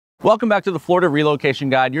Welcome back to the Florida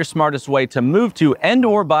Relocation Guide, your smartest way to move to and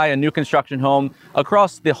or buy a new construction home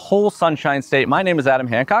across the whole Sunshine State. My name is Adam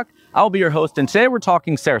Hancock. I'll be your host, and today we're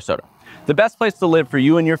talking Sarasota, the best place to live for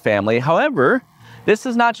you and your family. However, this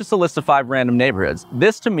is not just a list of 5 random neighborhoods.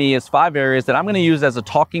 This, to me, is 5 areas that I'm going to use as a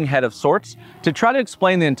talking head of sorts to try to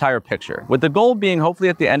explain the entire picture, with the goal being hopefully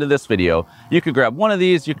at the end of this video, you could grab one of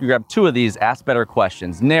these, you could grab 2 of these, ask better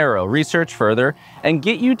questions, narrow, research further, and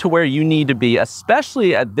get you to where you need to be,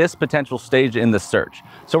 especially at this potential stage in the search.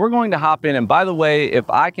 So we're going to hop in, and by the way, if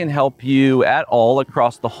I can help you at all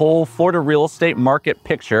across the whole Florida real estate market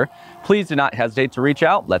picture, please do not hesitate to reach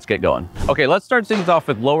out. Let's get going. Okay, let's start things off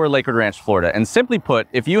with Lower Lakewood Ranch, Florida. And simply put,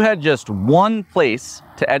 if you had just one place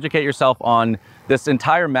to educate yourself on this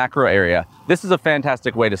entire macro area, this is a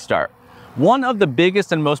fantastic way to start. One of the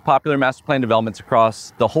biggest and most popular master plan developments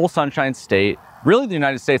across the whole Sunshine State, really the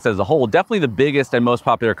United States as a whole, definitely the biggest and most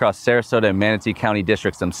popular across Sarasota and Manatee County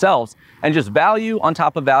districts themselves, and just value on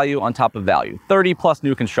top of value on top of value. 30 plus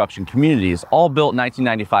new construction communities, all built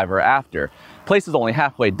 1995 or after. Places only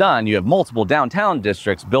halfway done. You have multiple downtown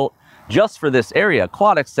districts built just for this area,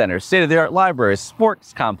 aquatic centers, state-of-the-art libraries,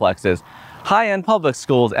 sports complexes, high-end public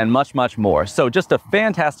schools, and much, much more. So just a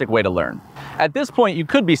fantastic way to learn. At this point, you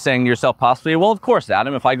could be saying to yourself possibly, well, of course,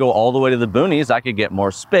 Adam, if I go all the way to the boonies, I could get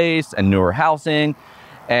more space and newer housing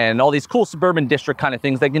and all these cool suburban district kind of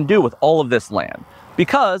things they can do with all of this land.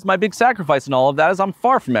 Because my big sacrifice in all of that is I'm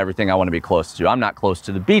far from everything I want to be close to. I'm not close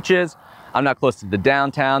to the beaches. I'm not close to the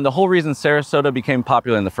downtown, the whole reason Sarasota became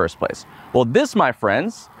popular in the first place. Well, this, my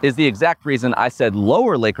friends, is the exact reason I said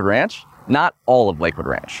Lower Lakewood Ranch, not all of Lakewood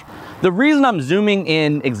Ranch. The reason I'm zooming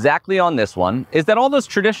in exactly on this one is that all those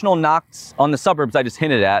traditional knocks on the suburbs I just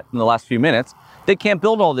hinted at in the last few minutes, they can't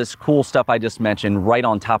build all this cool stuff I just mentioned right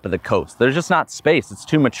on top of the coast. There's just not space, it's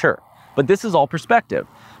too mature. But this is all perspective,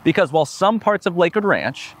 because while some parts of Lakewood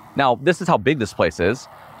Ranch, now this is how big this place is,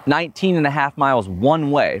 19.5 miles one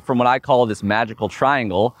way from what I call this magical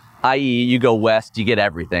triangle, i.e. you go west, you get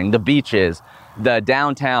everything, the beaches, the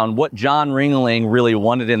downtown, what John Ringling really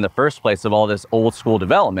wanted in the first place of all this old school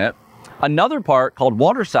development. Another part called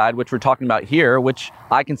Waterside, which we're talking about here, which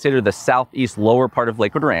I consider the southeast lower part of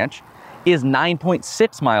Lakewood Ranch, is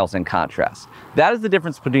 9.6 miles in contrast. That is the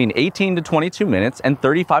difference between 18 to 22 minutes and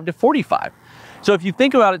 35 to 45. So if you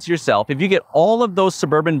think about it to yourself, if you get all of those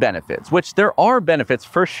suburban benefits, which there are benefits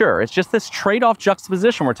for sure, it's just this trade-off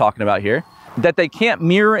juxtaposition we're talking about here, that they can't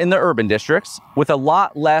mirror in the urban districts with a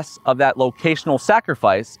lot less of that locational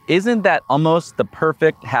sacrifice, isn't that almost the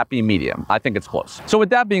perfect happy medium? I think it's close. So with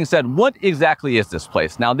that being said, what exactly is this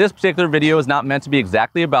place? Now, this particular video is not meant to be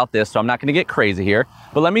exactly about this, so I'm not gonna get crazy here,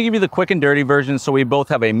 but let me give you the quick and dirty version so we both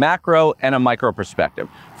have a macro and a micro perspective.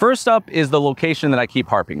 First up is the location that I keep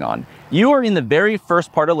harping on. You are in the very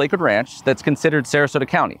first part of Lakewood Ranch that's considered Sarasota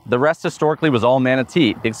County. The rest historically was all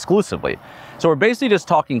Manatee exclusively. So we're basically just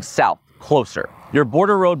talking south, closer. Your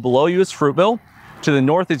border road below you is Fruitville. To the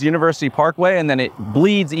north is University Parkway, and then it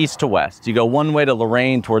bleeds east to west. You go one way to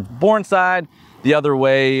Lorraine towards Bourneside, the other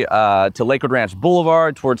way to Lakewood Ranch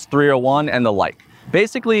Boulevard towards 301 and the like.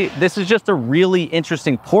 Basically, this is just a really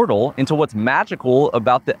interesting portal into what's magical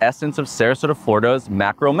about the essence of Sarasota, Florida's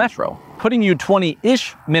macro metro. Putting you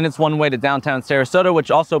 20-ish minutes one way to downtown Sarasota, which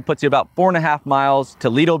also puts you about 4.5 miles to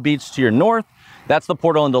Lido Beach to your north. That's the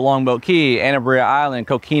portal into Longboat Key, Anabria Island,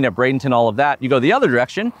 Coquina, Bradenton, all of that. You go the other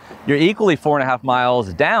direction, you're equally 4.5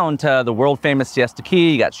 miles down to the world famous Siesta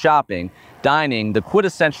Key. You got shopping, dining, the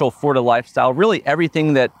quintessential Florida lifestyle, really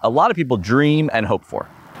everything that a lot of people dream and hope for.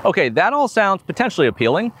 Okay, that all sounds potentially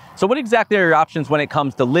appealing. So what exactly are your options when it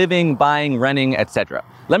comes to living, buying, renting, etc.?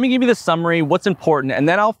 Let me give you the summary, what's important, and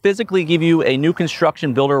then I'll physically give you a new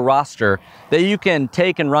construction builder roster that you can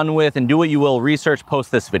take and run with and do what you will research post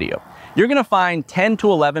this video. You're gonna find 10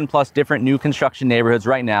 to 11 plus different new construction neighborhoods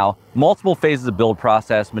right now, multiple phases of build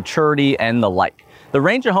process, maturity, and the like. The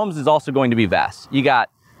range of homes is also going to be vast. You got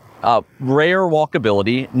rare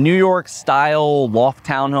walkability, New York style loft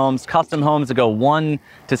townhomes, custom homes that go 1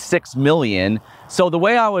 to 6 million. So the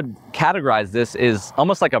way I would categorize this is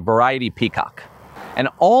almost like a variety peacock. And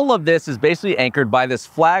all of this is basically anchored by this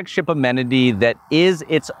flagship amenity that is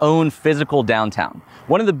its own physical downtown.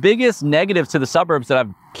 One of the biggest negatives to the suburbs that I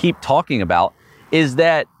keep talking about is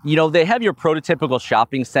that, you know, they have your prototypical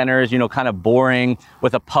shopping centers, you know, kind of boring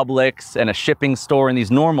with a Publix and a shipping store and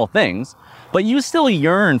these normal things, but you still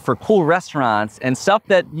yearn for cool restaurants and stuff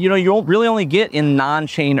that, you know, you really only get in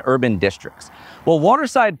non-chain urban districts. Well,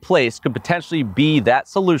 Waterside Place could potentially be that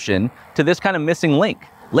solution to this kind of missing link.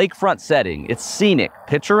 Lakefront setting, it's scenic,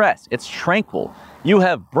 picturesque, it's tranquil. You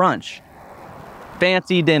have brunch,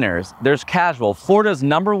 fancy dinners, there's casual. Florida's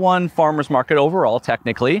 #1 farmers market overall,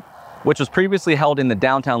 technically, which was previously held in the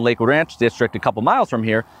downtown Lakewood Ranch district a couple miles from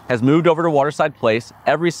here, has moved over to Waterside Place.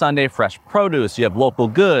 Every Sunday, fresh produce, you have local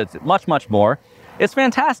goods, much, much more. It's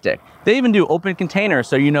fantastic. They even do open containers,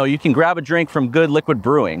 so you can grab a drink from Good Liquid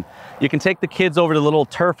Brewing. You can take the kids over to the little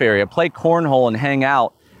turf area, play cornhole and hang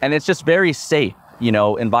out, and it's just very safe,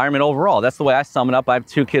 environment overall. That's the way I sum it up. I have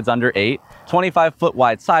 2 kids under 8, 25-foot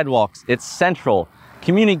wide sidewalks. It's central.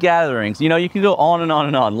 Community gatherings, you can go on and on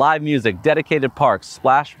and on. Live music, dedicated parks,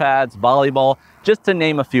 splash pads, volleyball, just to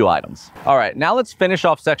name a few items. All right, now let's finish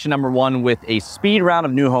off section number 1 with a speed round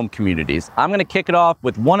of new home communities. I'm gonna kick it off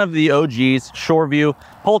with one of the OGs, Shoreview,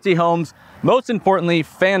 Pulte Homes. Most importantly,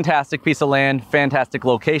 fantastic piece of land, fantastic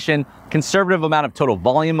location, conservative amount of total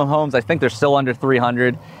volume of homes. I think they're still under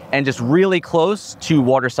 300, and just really close to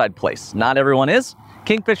Waterside Place. Not everyone is.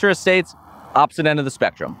 Kingfisher Estates, opposite end of the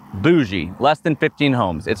spectrum. Bougie, less than 15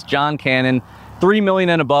 homes. It's John Cannon, 3 million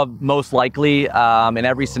and above most likely in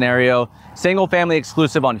every scenario. Single family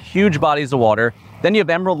exclusive on huge bodies of water. Then you have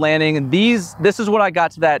Emerald Landing. This is what I got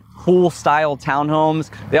to that cool style townhomes.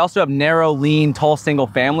 They also have narrow, lean, tall single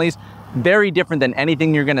families. Very different than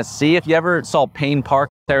anything you're gonna see. If you ever saw Payne Park,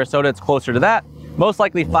 Sarasota, it's closer to that. Most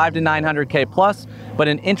likely 5 to 900K plus, but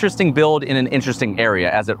an interesting build in an interesting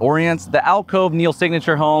area as it orients. The Alcove Neil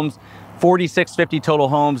Signature Homes, 4650 total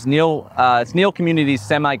homes. It's Neil Communities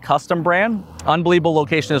semi-custom brand. Unbelievable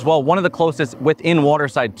location as well. One of the closest within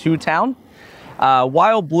Waterside to town.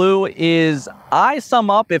 Wild Blue is, I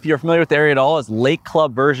sum up, if you're familiar with the area at all, as Lake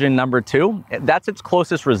Club version #2. That's its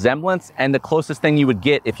closest resemblance and the closest thing you would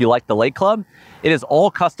get if you like the Lake Club. It is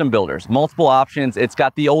all custom builders, multiple options. It's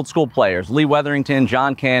got the old school players, Lee Weatherington,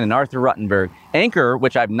 John Cannon, Arthur Ruttenberg. Anchor,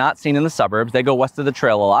 which I've not seen in the suburbs. They go west of the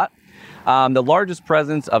trail a lot. The largest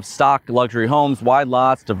presence of stock luxury homes, wide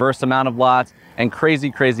lots, diverse amount of lots, and crazy,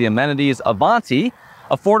 crazy amenities. Avanti,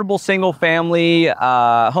 affordable single family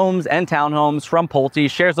homes and townhomes from Pulte,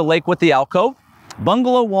 shares a lake with the Alcove.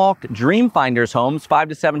 Bungalow Walk Dreamfinders homes, 5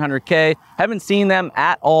 to 700K. Haven't seen them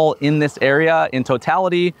at all in this area in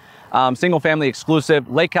totality. Single family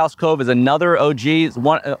exclusive. Lake House Cove is another OG,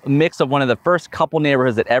 a mix of one of the first couple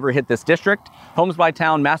neighborhoods that ever hit this district. Homes by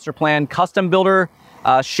Town, master plan, custom builder,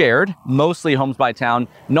 shared, mostly Homes by Town.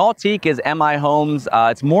 Nautique is MI Homes.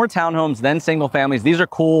 It's more townhomes than single families. These are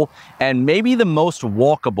cool and maybe the most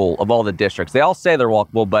walkable of all the districts. They all say they're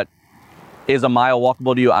walkable, but is a mile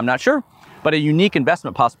walkable to you? I'm not sure, but a unique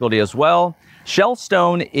investment possibility as well.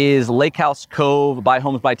 Shellstone is Lake House Cove by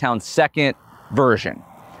Homes by Town's second version.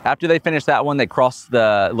 After they finish that one, they cross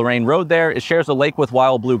the Lorraine Road there. It shares a lake with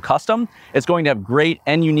Wild Blue Custom. It's going to have great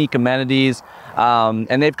and unique amenities.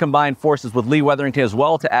 And they've combined forces with Lee Weatherington as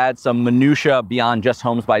well to add some minutia beyond just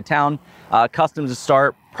Homes by Town. Customs to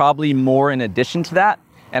start, probably more in addition to that.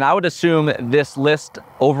 And I would assume this list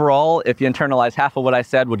overall, if you internalize half of what I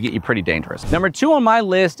said, would get you pretty dangerous. Number 2 on my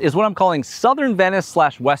list is what I'm calling Southern Venice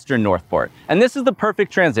 / Western Northport. And this is the perfect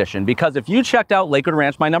transition because if you checked out Lakewood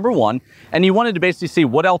Ranch, my #1, and you wanted to basically see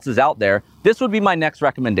what else is out there, this would be my next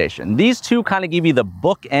recommendation. These two kind of give you the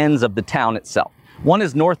bookends of the town itself. One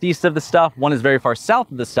is northeast of the stuff, one is very far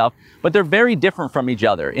south of the stuff, but they're very different from each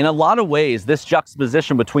other. In a lot of ways, this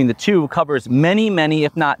juxtaposition between the two covers many,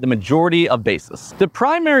 if not the majority of bases. The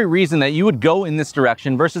primary reason that you would go in this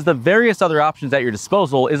direction versus the various other options at your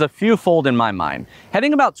disposal is a few-fold in my mind.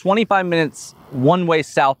 Heading about 25 minutes one way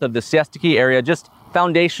south of the Siesta Key area, just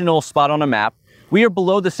foundational spot on a map, we are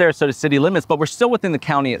below the Sarasota city limits, but we're still within the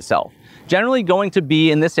county itself. Generally going to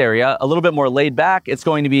be in this area a little bit more laid back. It's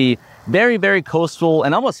going to be very coastal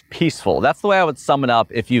and almost peaceful. That's the way I would sum it up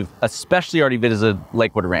if you've especially already visited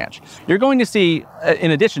Lakewood Ranch. You're going to see,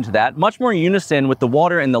 in addition to that, much more unison with the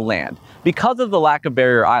water and the land because of the lack of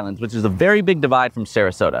barrier islands, which is a very big divide from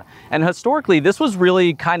Sarasota. And historically, this was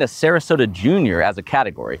really kind of Sarasota Junior as a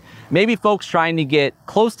category. Maybe folks trying to get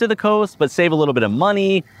close to the coast, but save a little bit of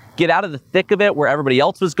money, get out of the thick of it where everybody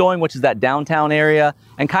else was going, which is that downtown area,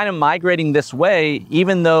 and kind of migrating this way,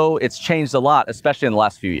 even though it's changed a lot, especially in the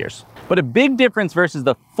last few years. But a big difference versus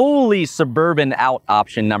the fully suburban out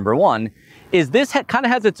option #1 is this kind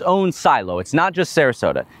of has its own silo. It's not just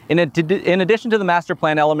Sarasota. In addition to the master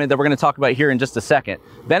plan element that we're going to talk about here in just a second,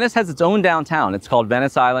 Venice has its own downtown. It's called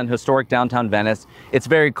Venice Island, historic downtown Venice. It's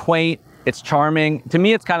very quaint. It's charming. To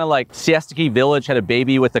me, it's kind of like Siesta Key Village had a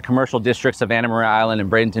baby with the commercial districts of Anna Maria Island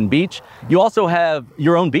and Bradenton Beach. You also have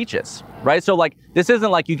your own beaches, right? So like, this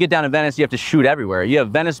isn't like you get down to Venice, you have to shoot everywhere. You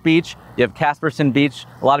have Venice Beach, you have Casperson Beach.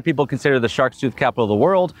 A lot of people consider the shark's tooth capital of the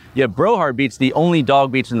world. You have Brohard Beach, the only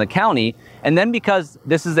dog beach in the county. And then because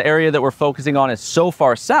this is the area that we're focusing on is so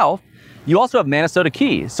far south, You also have Minnesota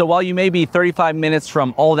Key. So while you may be 35 minutes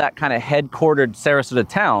from all that kind of headquartered Sarasota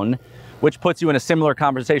town, which puts you in a similar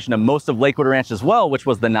conversation to most of Lakewood Ranch as well, which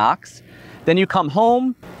was the Knox, then you come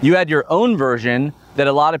home, you had your own version that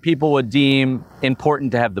a lot of people would deem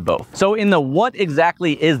important to have the both. So in the what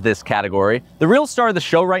exactly is this category, the real star of the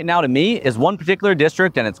show right now to me is one particular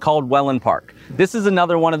district, and it's called Welland Park. This is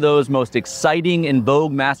another one of those most exciting in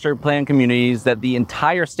vogue master plan communities that the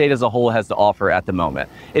entire state as a whole has to offer at the moment.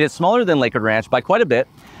 It is smaller than Lakewood Ranch by quite a bit,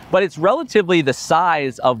 but it's relatively the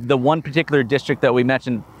size of the one particular district that we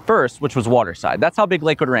mentioned first, which was Waterside. That's how big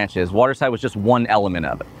Lakewood Ranch is. Waterside was just one element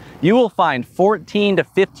of it. You will find 14 to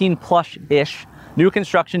 15 plus-ish new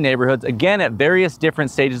construction neighborhoods, again at various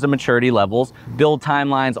different stages of maturity levels, build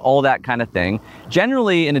timelines, all that kind of thing.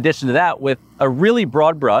 Generally, in addition to that, with a really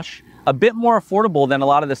broad brush, a bit more affordable than a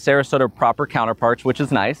lot of the Sarasota proper counterparts, which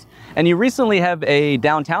is nice. And you recently have a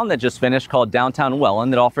downtown that just finished called Downtown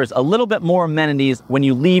Welland that offers a little bit more amenities when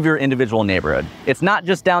you leave your individual neighborhood. It's not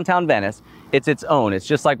just downtown Venice, it's its own. It's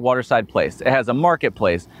just like Waterside Place. It has a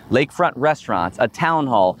marketplace, lakefront restaurants, a town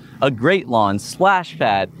hall, a great lawn, splash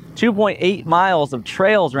pad, 2.8 miles of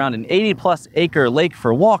trails around an 80+ acre lake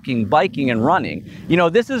for walking, biking, and running. You know,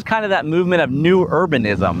 this is kind of that movement of new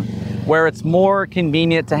urbanism where it's more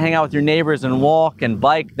convenient to hang out with your neighbors and walk and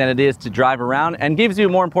bike than it is to drive around, and gives you,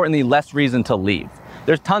 more importantly, less reason to leave.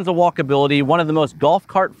 There's tons of walkability, one of the most golf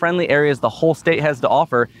cart friendly areas the whole state has to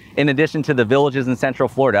offer, in addition to the villages in Central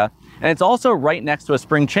Florida. And it's also right next to a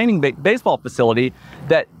spring training baseball facility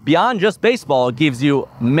that, beyond just baseball, gives you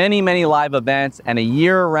many, many live events and a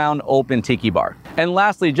year-round open tiki bar. And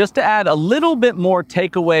lastly, just to add a little bit more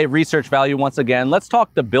takeaway research value once again, let's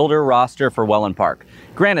talk the builder roster for Welland Park.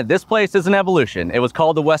 Granted, this place is an evolution. It was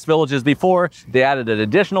called the West Villages before. They added an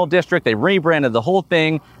additional district. They rebranded the whole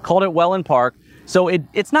thing, called it Welland Park. So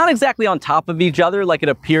it's not exactly on top of each other like it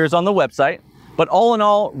appears on the website. But all in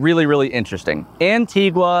all, really, really interesting.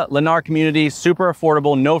 Antigua, Lennar community, super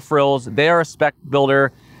affordable, no frills. They are a spec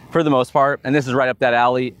builder for the most part, and this is right up that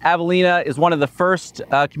alley. Avelina is one of the first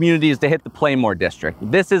communities to hit the Playmore district.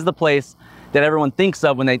 This is the place that everyone thinks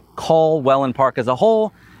of when they call Welland Park as a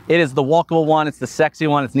whole. It is the walkable one, it's the sexy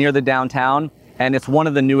one, it's near the downtown, and it's one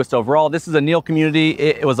of the newest overall. This is a Neal community.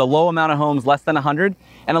 It was a low amount of homes, less than 100.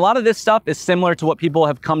 And a lot of this stuff is similar to what people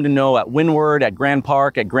have come to know at Windward, at Grand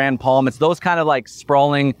Park, at Grand Palm. It's those kind of like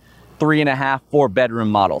sprawling 3.5, 4-bedroom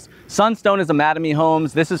models. Sunstone is a Mattamy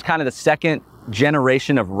Homes. This is kind of the second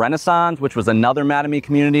generation of Renaissance, which was another Mattamy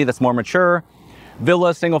community that's more mature.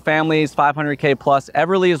 Villa, single families, 500K plus.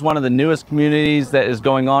 Everly is one of the newest communities that is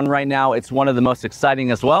going on right now. It's one of the most exciting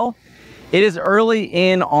as well. It is early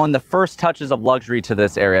in on the first touches of luxury to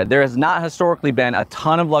this area. There has not historically been a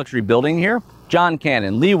ton of luxury building here. John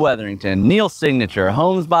Cannon, Lee Weatherington, Neal Signature,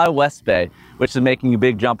 Homes by West Bay, which is making a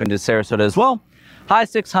big jump into Sarasota as well. High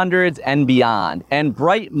 600s and beyond. And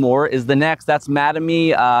Brightmoor is the next. That's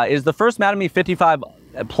Mattamy, is the first Mattamy 55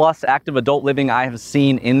 plus active adult living I have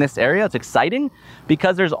seen in this area. It's exciting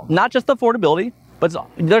because there's not just affordability, but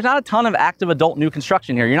there's not a ton of active adult new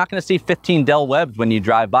construction here. You're not going to see 15 Del Webbs when you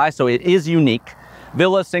drive by, so it is unique.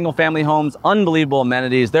 Villas, single family homes, unbelievable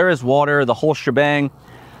amenities. There is water, the whole shebang.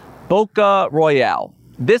 Boca Royale.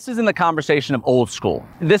 This is in the conversation of old school.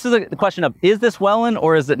 This is the question of, is this Welland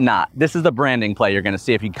or is it not? This is the branding play you're going to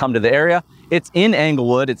see if you come to the area. It's in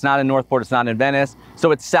Englewood. It's not in Northport. It's not in Venice.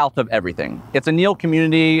 So it's south of everything. It's a Neal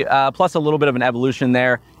community, plus a little bit of an evolution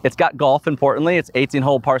there. It's got golf, importantly. It's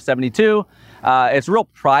 18-hole par 72. It's a real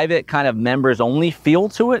private kind of members only feel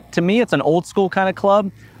to it. To me, it's an old school kind of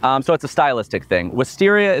club. So it's a stylistic thing.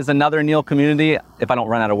 Wisteria is another Neal community, if I don't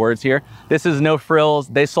run out of words here. This is no frills.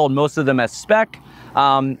 They sold most of them as spec.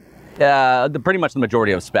 Pretty much the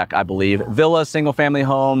majority of spec, I believe. Villas, single family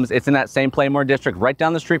homes. It's in that same Playmore district right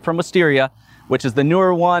down the street from Wisteria, which is the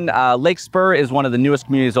newer one. Lake Spur is one of the newest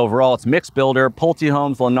communities overall. It's mixed builder, Pulte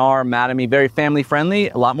Homes, Lennar, Mattamy, very family friendly,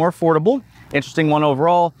 a lot more affordable. Interesting one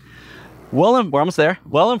overall. We're almost there.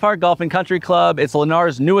 Welland Park Golf and Country Club. It's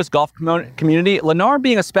Lennar's newest golf community. Lennar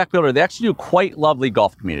being a spec builder, they actually do quite lovely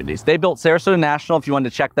golf communities. They built Sarasota National, if you wanted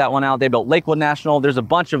to check that one out. They built Lakewood National. There's a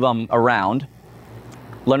bunch of them around.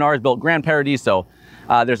 Lennar's built Grand Paradiso.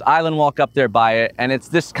 There's Island Walk up there by it. And it's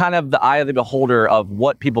this kind of the eye of the beholder of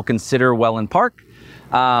what people consider Welland Park.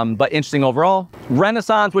 But interesting overall.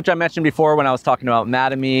 Renaissance, which I mentioned before when I was talking about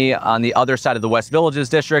Mattamy on the other side of the West Villages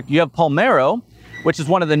district. You have Palmero, which is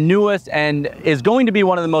one of the newest and is going to be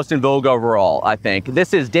one of the most in vogue overall, I think.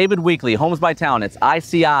 This is David Weekley, Homes by Town. It's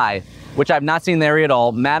ICI. which I've not seen in the area at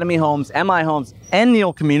all. Mattamy Homes, MI Homes, and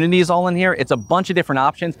Neal Communities all in here. It's a bunch of different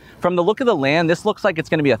options. From the look of the land, this looks like it's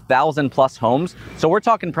gonna be 1,000+ homes. So we're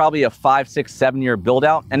talking probably a 5, 6, 7 year build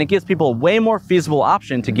out, and it gives people a way more feasible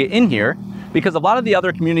option to get in here, because a lot of the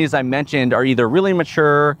other communities I mentioned are either really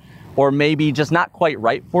mature or maybe just not quite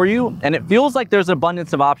right for you. And it feels like there's an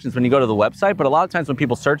abundance of options when you go to the website, but a lot of times when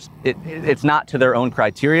people search, it's not to their own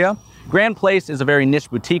criteria. Grand Place is a very niche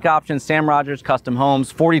boutique option. Sam Rogers Custom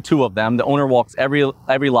Homes, 42 of them. The owner walks every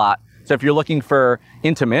lot. So if you're looking for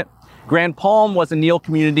intimate. Grand Palm was a Neal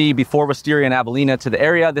community before Wisteria and Avelina to the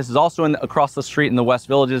area. This is also across the street in the West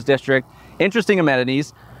Villages district. Interesting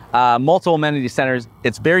amenities, multiple amenity centers.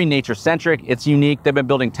 It's very nature centric. It's unique. They've been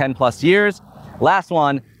building 10+ years. Last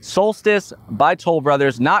one, Solstice by Toll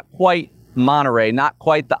Brothers. Not quite Monterey, not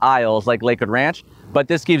quite the Isles like Lakewood Ranch, but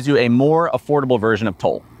this gives you a more affordable version of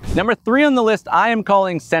Toll. Number 3 on the list, I am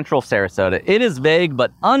calling Central Sarasota. It is vague,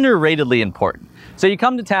 but underratedly important. So you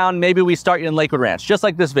come to town, maybe we start you in Lakewood Ranch, just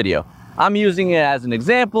like this video. I'm using it as an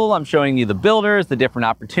example. I'm showing you the builders, the different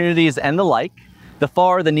opportunities and the like, the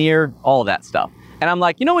far, the near, all of that stuff. And I'm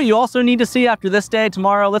like, you know what you also need to see after this day,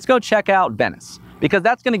 tomorrow? Let's go check out Venice, because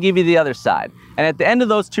that's gonna give you the other side. And at the end of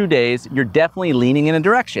those 2 days, you're definitely leaning in a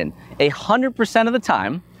direction. 100% of the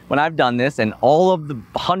time, when I've done this, and all of the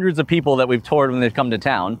hundreds of people that we've toured when they've come to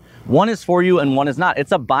town, one is for you and one is not.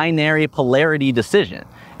 It's a binary polarity decision.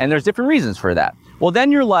 And there's different reasons for that. Well,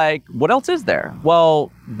 then you're like, what else is there?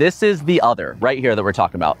 Well, this is the other right here that we're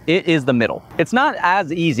talking about. It is the middle. It's not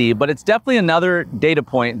as easy, but it's definitely another data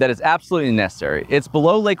point that is absolutely necessary. It's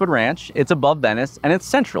below Lakewood Ranch, it's above Venice, and it's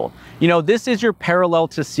central. You know, this is your parallel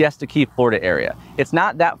to Siesta Key, Florida area. It's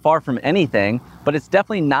not that far from anything, but it's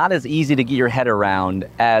definitely not as easy to get your head around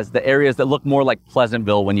as the areas that look more like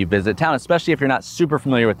Pleasantville when you visit town, especially if you're not super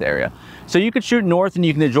familiar with the area. So you could shoot north and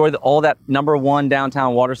you can enjoy all that #1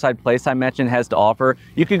 downtown waterside place I mentioned has to offer.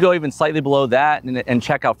 You could go even slightly below that and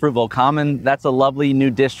check out Fruitville Common. That's a lovely new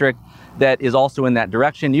district that is also in that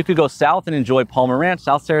direction. You could go south and enjoy Palmer Ranch,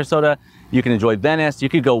 South Sarasota. You can enjoy Venice. You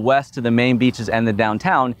could go west to the main beaches and the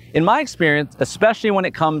downtown. In my experience, especially when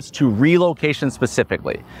it comes to relocation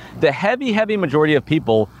specifically, the heavy majority of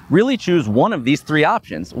people really choose one of these 3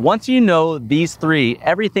 options. Once you know these 3,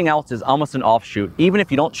 everything else is almost an offshoot, even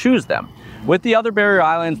if you don't choose them. With the other barrier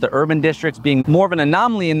islands, the urban districts being more of an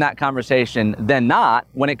anomaly in that conversation than not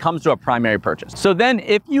when it comes to a primary purchase. So then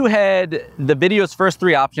if you had the video's first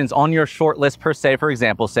 3 options on your short list per se, for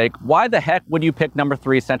example's sake, why the heck would you pick number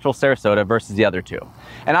 3, Central Sarasota, versus the other 2?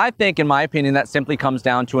 And I think, in my opinion, that simply comes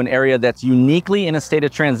down to an area that's uniquely in a state of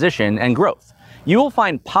transition and growth. You will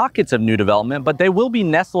find pockets of new development, but they will be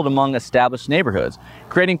nestled among established neighborhoods,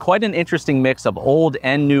 creating quite an interesting mix of old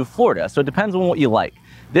and new Florida. So it depends on what you like.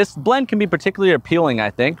 This blend can be particularly appealing, I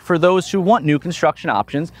think, for those who want new construction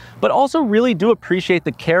options, but also really do appreciate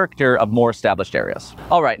the character of more established areas.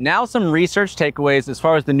 All right, now some research takeaways as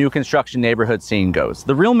far as the new construction neighborhood scene goes.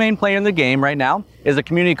 The real main player in the game right now is a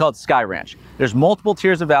community called Sky Ranch. There's multiple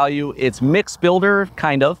tiers of value. It's mixed builder,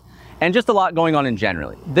 kind of, and just a lot going on in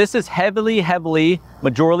general. This is heavily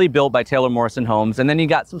majorly built by Taylor Morrison Homes, and then you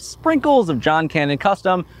got some sprinkles of John Cannon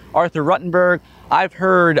Custom, Arthur Ruttenberg. I've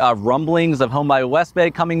heard rumblings of Home by West Bay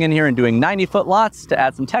coming in here and doing 90-foot lots to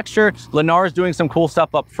add some texture. Lennar's doing some cool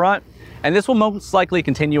stuff up front, and this will most likely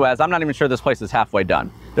continue, as I'm not even sure this place is halfway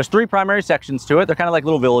done. There's 3 primary sections to it. They're kind of like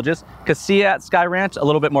little villages. Casilla at Sky Ranch, a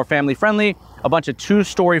little bit more family friendly, a bunch of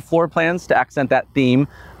 2-story floor plans to accent that theme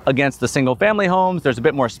against the single family homes. There's a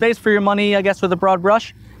bit more space for your money, I guess, with a broad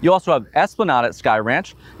brush. You also have Esplanade at Sky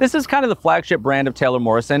Ranch. This is kind of the flagship brand of Taylor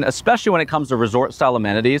Morrison, especially when it comes to resort style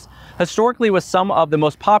amenities. Historically, with some of the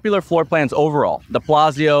most popular floor plans overall, the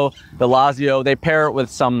Palazzo, the Lazio, they pair it with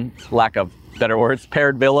some, lack of better words,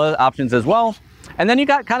 paired villa options as well. And then you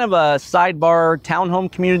got kind of a sidebar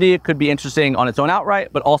townhome community. It could be interesting on its own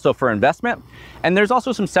outright, but also for investment. And there's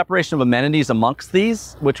also some separation of amenities amongst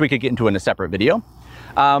these, which we could get into in a separate video.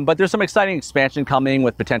 But there's some exciting expansion coming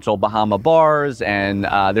with potential Bahama bars, and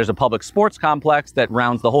there's a public sports complex that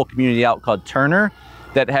rounds the whole community out called Turner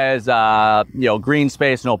that has green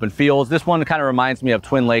space and open fields. This one kind of reminds me of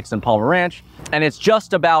Twin Lakes and Palmer Ranch, and it's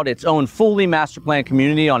just about its own fully master planned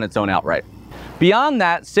community on its own outright. Beyond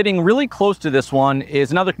that, sitting really close to this one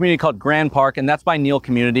is another community called Grand Park, and that's by Neal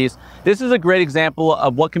Communities. This is a great example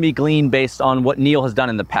of what can be gleaned based on what Neal has done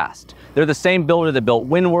in the past. They're the same builder that built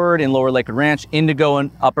Windward in Lower Lakewood Ranch, Indigo in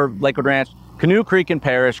Upper Lakewood Ranch, Canoe Creek in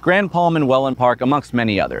Parrish, Grand Palm and Welland Park, amongst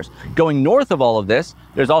many others. Going north of all of this,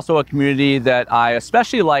 there's also a community that I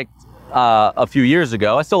especially liked a few years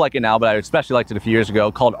ago. I still like it now, but I especially liked it a few years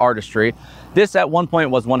ago, called Artistry. This at one point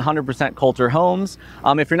was 100% Coulter Homes.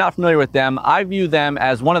 If you're not familiar with them, I view them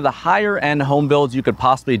as one of the higher end home builds you could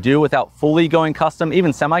possibly do without fully going custom,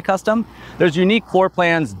 even semi-custom. There's unique floor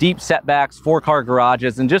plans, deep setbacks, 4-car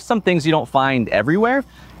garages, and just some things you don't find everywhere.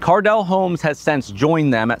 Cardell Homes has since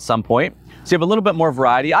joined them at some point, so you have a little bit more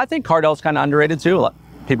variety. I think Cardell's kind of underrated too.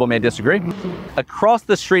 People may disagree. Across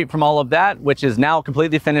the street from all of that, which is now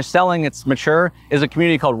completely finished selling, it's mature, is a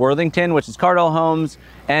community called Worthington, which is Cardell Homes,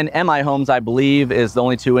 and MI Homes, I believe, is the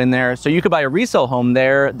only two in there. So you could buy a resale home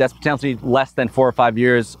there that's potentially less than 4 or 5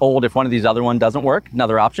 years old if one of these other one doesn't work,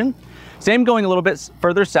 another option. Same going a little bit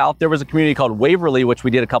further south, there was a community called Waverly, which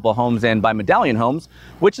we did a couple of homes in by Medallion Homes,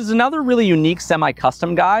 which is another really unique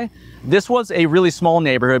semi-custom guy. This was a really small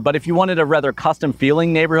neighborhood, but if you wanted a rather custom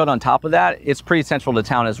feeling neighborhood on top of that, it's pretty central to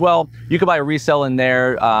town as well. You could buy a resale in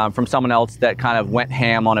there from someone else that kind of went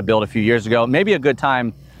ham on a build a few years ago. Maybe a good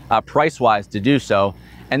time price-wise to do so.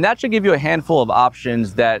 And that should give you a handful of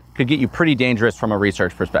options that could get you pretty dangerous from a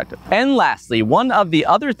research perspective. And lastly, one of the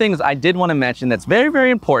other things I did want to mention that's very,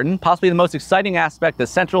 very important, possibly the most exciting aspect that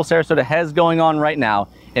Central Sarasota has going on right now,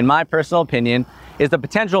 in my personal opinion, is the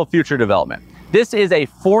potential of future development. This is a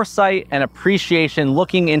foresight and appreciation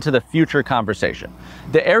looking into the future conversation.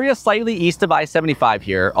 The area slightly east of I-75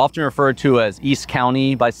 here, often referred to as East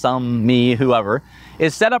County by some, me, whoever,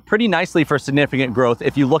 is set up pretty nicely for significant growth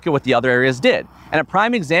if you look at what the other areas did. And a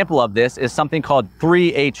prime example of this is something called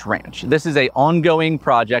 3H Ranch. This is an ongoing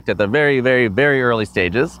project at the very, very, very early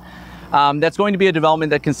stages. That's going to be a development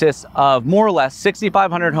that consists of more or less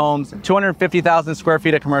 6,500 homes, 250,000 square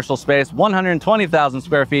feet of commercial space, 120,000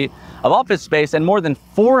 square feet of office space, and more than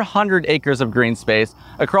 400 acres of green space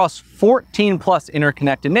across 14 plus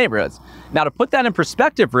interconnected neighborhoods. Now, to put that in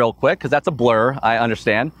perspective real quick, because that's a blur, I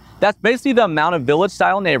understand, that's basically the amount of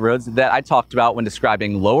village-style neighborhoods that I talked about when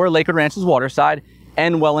describing Lower Lakewood Ranch's Waterside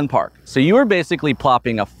and Welland Park. So you are basically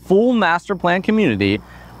plopping a full master plan community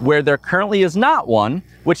where there currently is not one,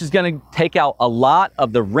 which is going to take out a lot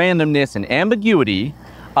of the randomness and ambiguity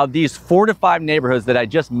of these 4 to 5 neighborhoods that I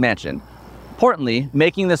just mentioned. Importantly,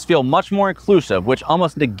 making this feel much more inclusive, which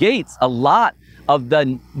almost negates a lot of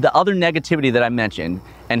the other negativity that I mentioned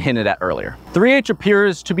and hinted at earlier. 3H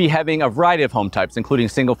appears to be having a variety of home types, including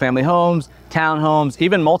single family homes, townhomes,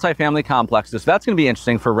 even multifamily complexes. So that's going to be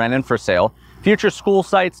interesting for rent and for sale. Future school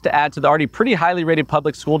sites to add to the already pretty highly rated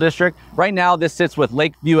public school district. Right now, this sits with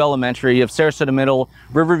Lakeview Elementary, you have Sarasota Middle,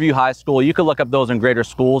 Riverview High School. You could look up those in greater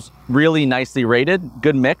schools, really nicely rated,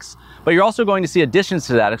 good mix. But you're also going to see additions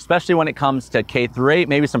to that, especially when it comes to K through 8,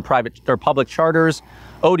 maybe some private or public charters.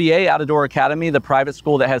 ODA, Out of Door Academy, the private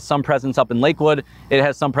school that has some presence up in Lakewood. It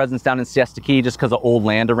has some presence down in Siesta Key just because of old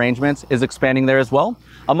land arrangements, is expanding there as well.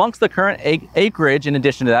 Amongst the current acreage, in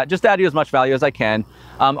addition to that, just to add you as much value as I can,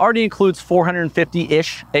 already includes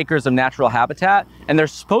 450-ish acres of natural habitat, and they're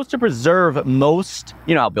supposed to preserve most,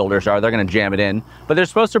 you know how builders are, they're gonna jam it in, but they're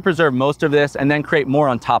supposed to preserve most of this and then create more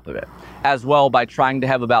on top of it, as well by trying to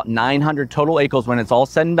have about 900 total acres when it's all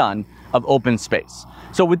said and done of open space.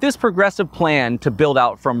 So with this progressive plan to build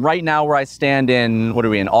out from right now where I stand in, what are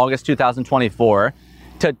we in, August 2024,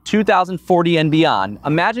 to 2040 and beyond,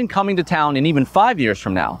 imagine coming to town in even 5 years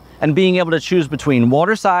from now and being able to choose between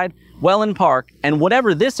Waterside, Welland Park, and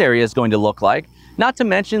whatever this area is going to look like, not to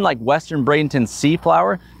mention like Western Bradenton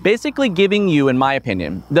Seaflower, basically giving you, in my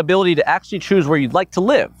opinion, the ability to actually choose where you'd like to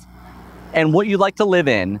live and what you'd like to live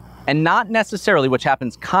in, and not necessarily, which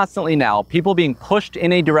happens constantly now, people being pushed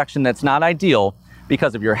in a direction that's not ideal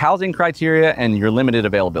because of your housing criteria and your limited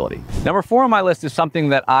availability. Number 4 on my list is something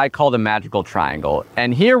that I call the magical triangle.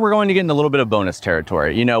 And here we're going to get into a little bit of bonus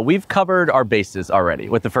territory. You know, we've covered our bases already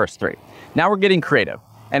with the first 3. Now we're getting creative.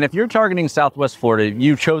 And if you're targeting Southwest Florida,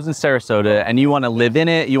 you've chosen Sarasota and you want to live in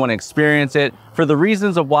it, you want to experience it for the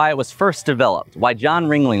reasons of why it was first developed, why John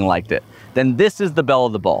Ringling liked it, then this is the belle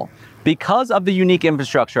of the ball. Because of the unique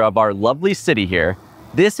infrastructure of our lovely city here,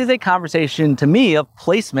 this is a conversation to me of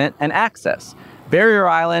placement and access. Barrier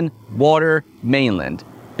Island, water, mainland,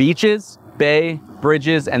 beaches, bay,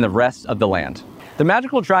 bridges, and the rest of the land. The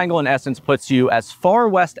magical triangle in essence puts you as far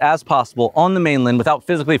west as possible on the mainland without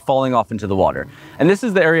physically falling off into the water. And this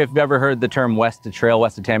is the area, if you've ever heard the term West of Trail,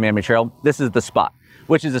 West of Tamiami Trail, this is the spot,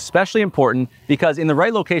 which is especially important because in the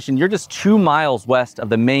right location, you're just 2 miles west of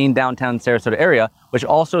the main downtown Sarasota area, which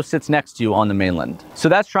also sits next to you on the mainland. So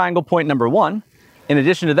that's triangle point number 1. In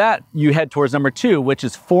addition to that, you head towards number 2, which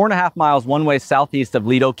is 4.5 miles one way southeast of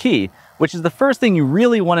Lido Key, which is the first thing you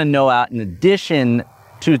really want to know out in addition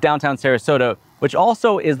to downtown Sarasota which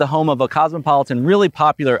also is the home of a cosmopolitan, really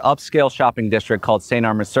popular upscale shopping district called St.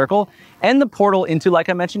 Armor's Circle, and the portal into, like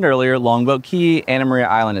I mentioned earlier, Longboat Key, Anna Maria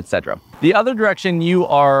Island, etc. The other direction, you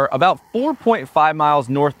are about 4.5 miles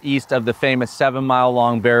northeast of the famous 7-mile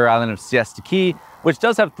long barrier island of Siesta Key, which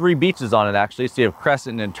does have 3 beaches on it actually. So you have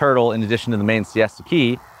Crescent and Turtle in addition to the main Siesta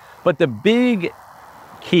Key. But the big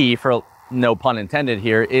key, for no pun intended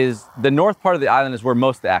here, is the north part of the island is where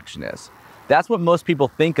most of the action is. That's what most people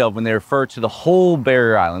think of when they refer to the whole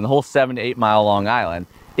barrier island, the whole 7 to 8 mile long island,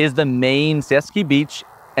 is the main Siesta Key Beach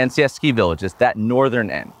and Siesta Key Villages, that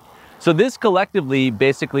northern end. So this collectively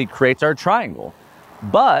basically creates our triangle.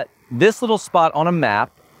 But this little spot on a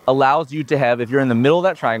map allows you to have, if you're in the middle of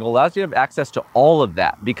that triangle, allows you to have access to all of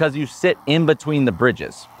that because you sit in between the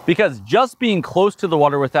bridges. Because just being close to the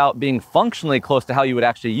water without being functionally close to how you would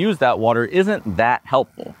actually use that water isn't that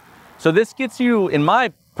helpful. So this gets you, in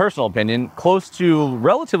my personal opinion, close to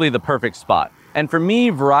relatively the perfect spot. And for me,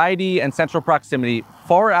 variety and central proximity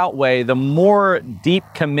far outweigh the more deep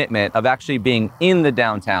commitment of actually being in the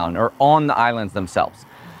downtown or on the islands themselves.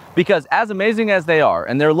 Because as amazing as they are,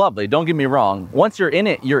 and they're lovely, don't get me wrong, once you're in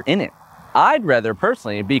it, you're in it. I'd rather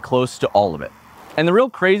personally be close to all of it. And the real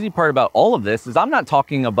crazy part about all of this is I'm not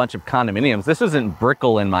talking a bunch of condominiums. This isn't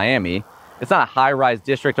Brickell in Miami. It's not a high-rise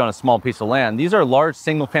district on a small piece of land. These are large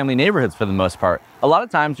single-family neighborhoods for the most part. A lot of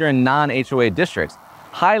times you're in non-HOA districts,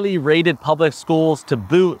 highly rated public schools to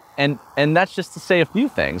boot, and that's just to say a few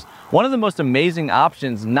things. One of the most amazing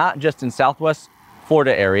options, not just in Southwest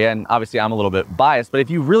Florida area, and obviously I'm a little bit biased, but if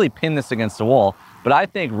you really pin this against the wall, but I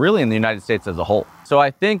think really in the United States as a whole. So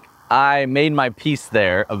I think I made my piece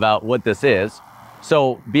there about what this is.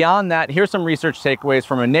 So beyond that, here's some research takeaways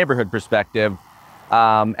from a neighborhood perspective.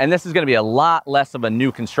 And this is going to be a lot less of a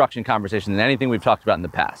new construction conversation than anything we've talked about in the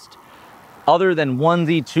past, other than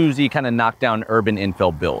onesie, twosie kind of knockdown urban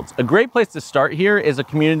infill builds. A great place to start here is a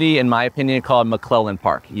community, in my opinion, called McClellan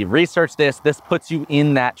Park. You've researched this puts you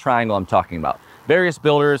in that triangle I'm talking about. Various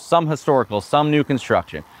builders, some historical, some new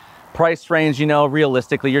construction. Price range, you know,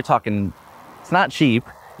 realistically, you're talking, it's not cheap.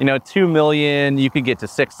 You know, 2 million, you could get to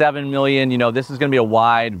 6, 7 million. You know, this is going to be a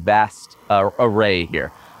wide, vast array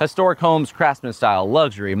here. Historic homes, craftsman style,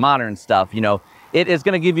 luxury, modern stuff, you know, it is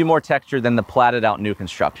going to give you more texture than the platted out new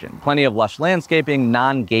construction. Plenty of lush landscaping,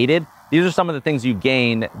 non-gated. These are some of the things you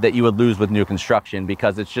gain that you would lose with new construction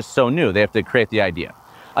because it's just so new. They have to create the idea.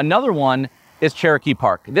 Another one is Cherokee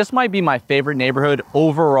Park. This might be my favorite neighborhood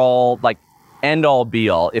overall, like end all be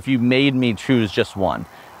all, if you made me choose just one.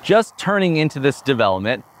 Just turning into this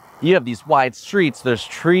development, you have these wide streets, there's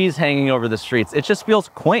trees hanging over the streets. It just feels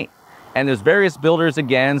quaint. And there's various builders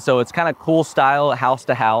again, so it's kind of cool style, house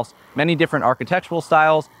to house, many different architectural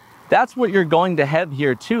styles. That's what you're going to have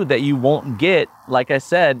here too, that you won't get, like I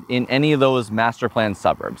said, in any of those master plan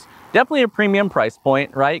suburbs. Definitely a premium price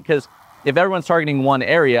point, right? Because if everyone's targeting one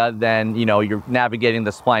area, then, you know, you're navigating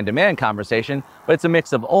the supply and demand conversation, but it's a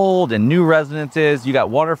mix of old and new residences. You got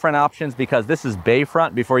waterfront options because this is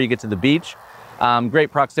bayfront before you get to the beach.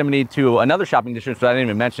 Great proximity to another shopping district that I didn't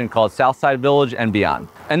even mention called Southside Village and beyond.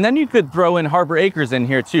 And then you could throw in Harbor Acres in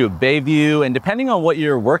here too, Bayview, and depending on what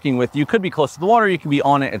you're working with, you could be close to the water, you could be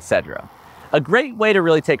on it, etc. A great way to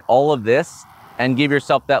really take all of this and give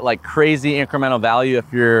yourself that like crazy incremental value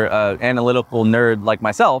if you're an analytical nerd like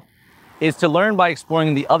myself is to learn by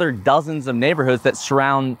exploring the other dozens of neighborhoods that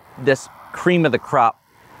surround this cream of the crop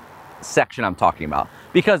section I'm talking about.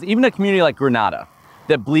 Because even a community like Granada,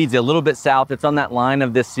 that bleeds a little bit south, it's on that line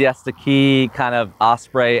of this Siesta Key, kind of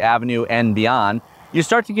Osprey Avenue and beyond, you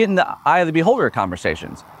start to get in the eye of the beholder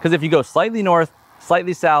conversations. Because if you go slightly north,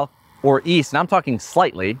 slightly south, or east, and I'm talking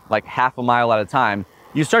slightly, like half a mile at a time,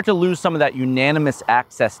 you start to lose some of that unanimous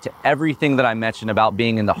access to everything that I mentioned about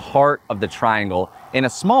being in the heart of the triangle in a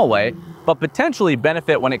small way, but potentially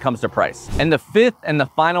benefit when it comes to price. And the fifth and the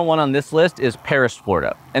final one on this list is Parrish,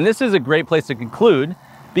 Florida. And this is a great place to conclude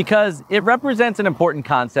because it represents an important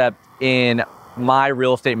concept in my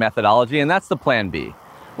real estate methodology, and that's the plan B.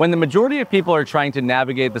 When the majority of people are trying to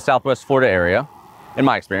navigate the Southwest Florida area, in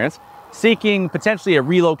my experience, seeking potentially a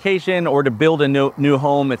relocation or to build a new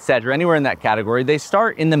home, etc., anywhere in that category, they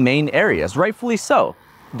start in the main areas, rightfully so.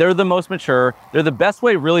 They're the most mature. They're the best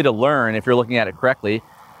way really to learn if you're looking at it correctly.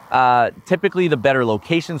 Typically the better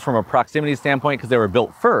locations from a proximity standpoint because they were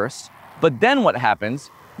built first. But then what happens?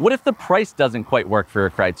 What if the price doesn't quite work for your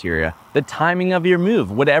criteria? The timing of your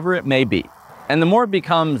move, whatever it may be. And the more it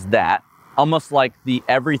becomes that, almost like the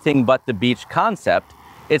everything but the beach concept,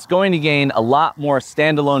 it's going to gain a lot more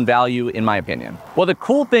standalone value in my opinion. Well, the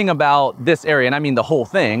cool thing about this area, and I mean the whole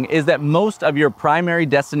thing, is that most of your primary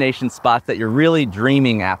destination spots that you're really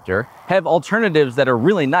dreaming after have alternatives that are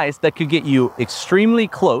really nice that could get you extremely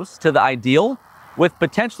close to the ideal with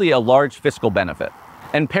potentially a large fiscal benefit.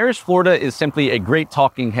 And Parrish, Florida is simply a great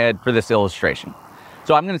talking head for this illustration.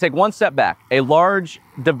 So I'm going to take one step back. A large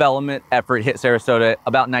development effort hit Sarasota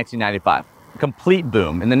about 1995. Complete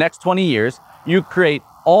boom. In the next 20 years, you create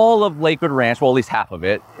all of Lakewood Ranch, well, at least half of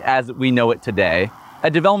it, as we know it today,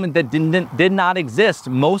 a development that did not exist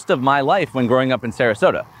most of my life when growing up in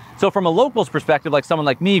Sarasota. So from a local's perspective, like someone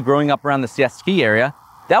like me growing up around the Siesta area,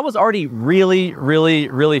 that was already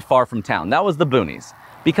really far from town. That was the boonies,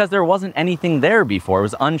 because there wasn't anything there before. It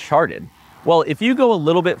was uncharted. Well, if you go a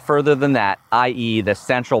little bit further than that, i.e. the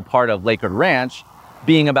central part of Lakewood Ranch,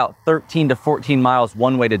 being about 13 to 14 miles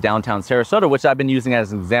one way to downtown Sarasota, which I've been using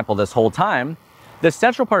as an example this whole time, the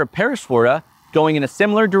central part of Parrish, Florida, going in a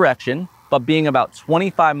similar direction, but being about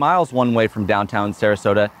 25 miles one way from downtown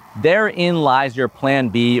Sarasota, therein lies your plan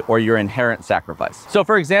B or your inherent sacrifice. So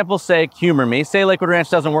for example's sake, humor me, say Lakewood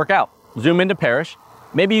Ranch doesn't work out. Zoom into Parrish.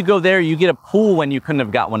 Maybe you go there, you get a pool when you couldn't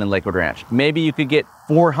have got one in Lakewood Ranch. Maybe you could get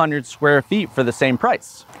 400 square feet for the same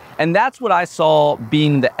price. And that's what I saw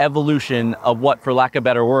being the evolution of what, for lack of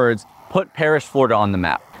better words, put Parrish, Florida on the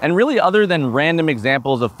map. And really, other than random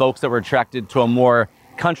examples of folks that were attracted to a more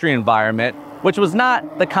country environment, which was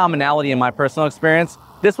not the commonality in my personal experience,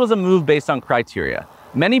 this was a move based on criteria.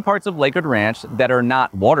 Many parts of Lakewood Ranch that are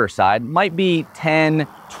not waterside might be 10,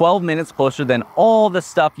 12 minutes closer than all the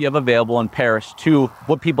stuff you have available in Parrish to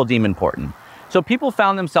what people deem important. So people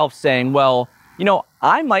found themselves saying, well, you know,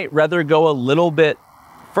 I might rather go a little bit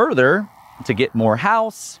further to get more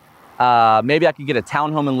house. Maybe I could get a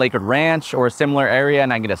townhome in Lakewood Ranch or a similar area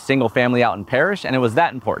and I get a single family out in Parrish, and it was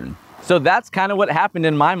that important. So that's kind of what happened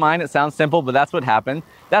in my mind. It sounds simple, but that's what happened.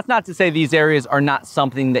 That's not to say these areas are not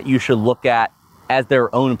something that you should look at as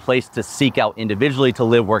their own place to seek out individually to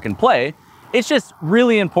live, work, and play. It's just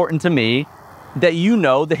really important to me that you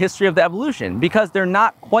know the history of the evolution, because they're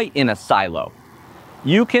not quite in a silo.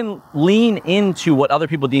 You can lean into what other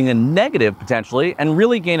people deem a negative potentially and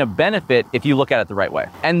really gain a benefit if you look at it the right way.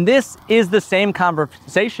 And this is the same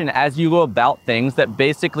conversation as you go about things that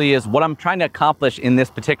basically is what I'm trying to accomplish in this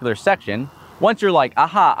particular section. Once you're like,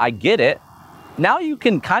 aha, I get it, now you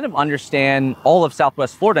can kind of understand all of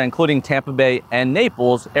Southwest Florida, including Tampa Bay and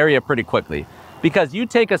Naples area pretty quickly. Because you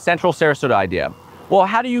take a central Sarasota idea. Well,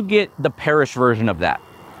 how do you get the Parrish version of that?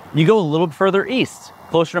 You go a little further east,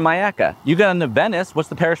 closer to Mayaca. You go into Venice, what's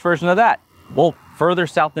the Parrish version of that? Well, further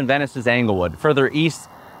south than Venice is Englewood. Further east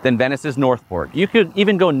than Venice is Northport. You could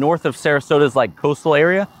even go north of Sarasota's like coastal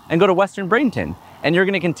area and go to Western Bradenton. And you're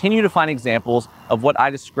gonna continue to find examples of what I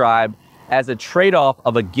describe as a trade-off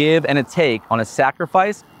of a give and a take on a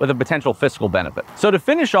sacrifice with a potential fiscal benefit. So to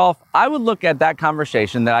finish off, I would look at that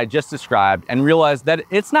conversation that I just described and realize that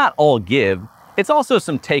it's not all give, it's also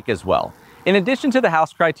some take as well. In addition to the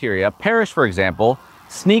house criteria, Parrish, for example,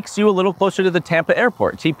 sneaks you a little closer to the Tampa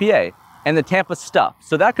airport, TPA, and the Tampa stuff,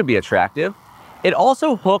 so that could be attractive. It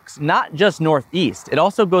also hooks not just northeast,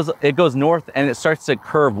 it goes north and it starts to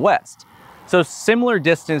curve west. So similar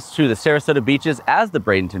distance to the Sarasota beaches as the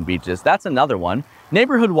Bradenton beaches, that's another one.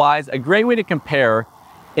 Neighborhood-wise, a great way to compare,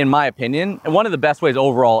 in my opinion, and one of the best ways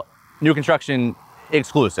overall, new construction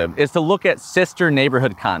exclusive, is to look at sister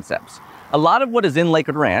neighborhood concepts. A lot of what is in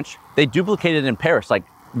Lakewood Ranch, they duplicated in Parrish, like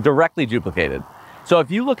directly duplicated. So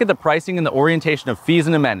if you look at the pricing and the orientation of fees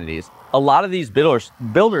and amenities, a lot of these builders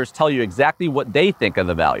tell you exactly what they think of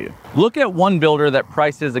the value. Look at one builder that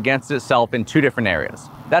prices against itself in two different areas.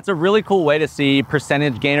 That's a really cool way to see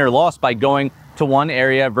percentage gain or loss by going to one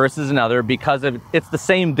area versus another, because it's the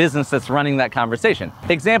same business that's running that conversation.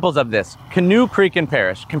 Examples of this: Canoe Creek in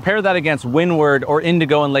Parrish. Compare that against Windward or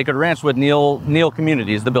Indigo and Lakewood Ranch with Neal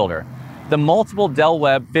Communities, the builder. The multiple Del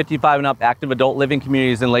Webb 55 and up active adult living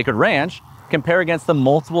communities in Lakewood Ranch compare against the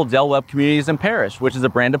multiple Del Webb communities in Parrish, which is a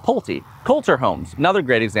brand of Pulte. Coulter Homes, another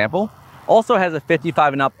great example, also has a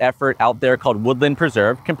 55 and up effort out there called Woodland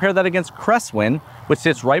Preserve. Compare that against Crestwind, which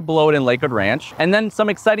sits right below it in Lakewood Ranch. And then some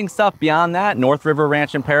exciting stuff beyond that, North River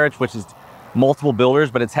Ranch in Parrish, which is multiple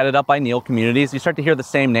builders, but it's headed up by Neal Communities. You start to hear the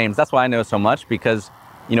same names. That's why I know so much, because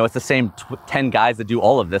you know, it's the same 10 guys that do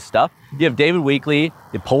all of this stuff. You have David Weekley,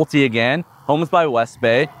 the Pulte again, Homes by West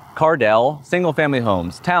Bay, Cardell, single family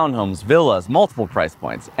homes, townhomes, villas, multiple price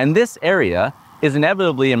points. And this area is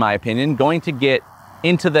inevitably, in my opinion, going to get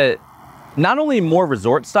into the not only more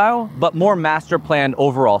resort style, but more master planned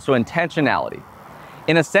overall, so intentionality.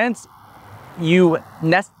 In a sense, you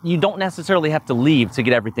don't necessarily have to leave to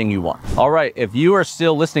get everything you want. All right, if you are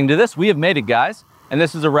still listening to this, we have made it, guys. And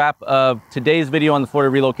this is a wrap of today's video on the Florida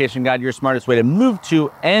Relocation Guide, your smartest way to move to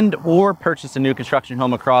and or purchase a new construction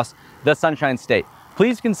home across the Sunshine State.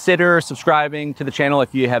 Please consider subscribing to the channel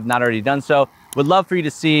if you have not already done so. Would love for you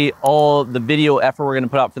to see all the video effort we're gonna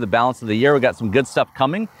put out for the balance of the year. We got some good stuff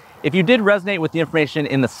coming. If you did resonate with the information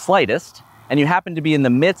in the slightest, and you happen to be in the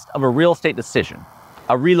midst of a real estate decision,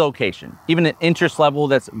 a relocation, even an interest level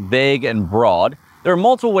that's vague and broad, there are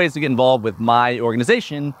multiple ways to get involved with my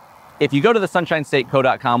organization. If you go to the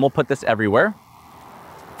sunshinestateco.com, we'll put this everywhere.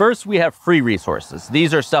 First, we have free resources.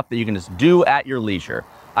 These are stuff that you can just do at your leisure.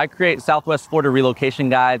 I create Southwest Florida relocation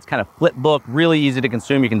guides, kind of flip book, really easy to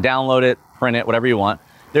consume. You can download it, print it, whatever you want.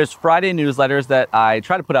 There's Friday newsletters that I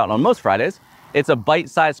try to put out on most Fridays. It's a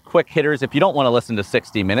bite-sized quick hitters. If you don't want to listen to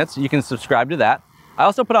 60 minutes, you can subscribe to that. I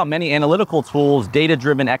also put out many analytical tools,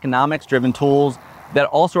 data-driven, economics-driven tools that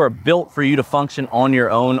also are built for you to function on your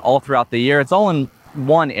own all throughout the year. It's all in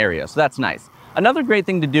one area, so that's nice. Another great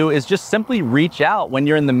thing to do is just simply reach out when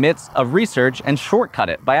you're in the midst of research and shortcut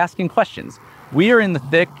it by asking questions. We are in the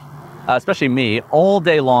thick, especially me, all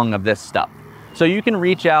day long of this stuff. So you can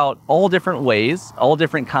reach out all different ways, all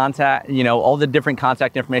different contact, all the different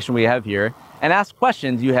contact information we have here, and ask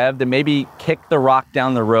questions you have that maybe kick the rock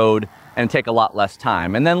down the road and take a lot less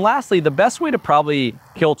time. And then lastly, the best way to probably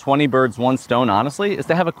kill 20 birds, one stone, honestly, is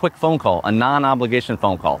to have a quick phone call, a non-obligation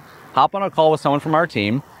phone call. Hop on a call with someone from our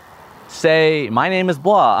team, say, my name is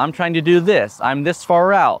blah, I'm trying to do this, I'm this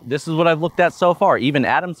far out, this is what I've looked at so far. Even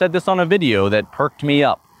Adam said this on a video that perked me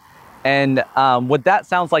up. And what that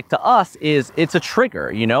sounds like to us is it's a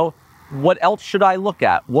trigger, What else should I look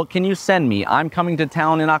at? What can you send me? I'm coming to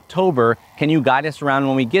town in October. Can you guide us around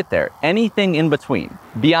when we get there? Anything in between.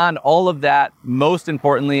 Beyond all of that, most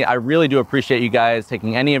importantly, I really do appreciate you guys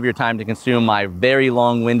taking any of your time to consume my very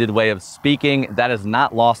long-winded way of speaking. That is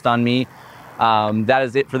not lost on me. That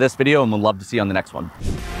is it for this video, and we'll love to see you on the next one.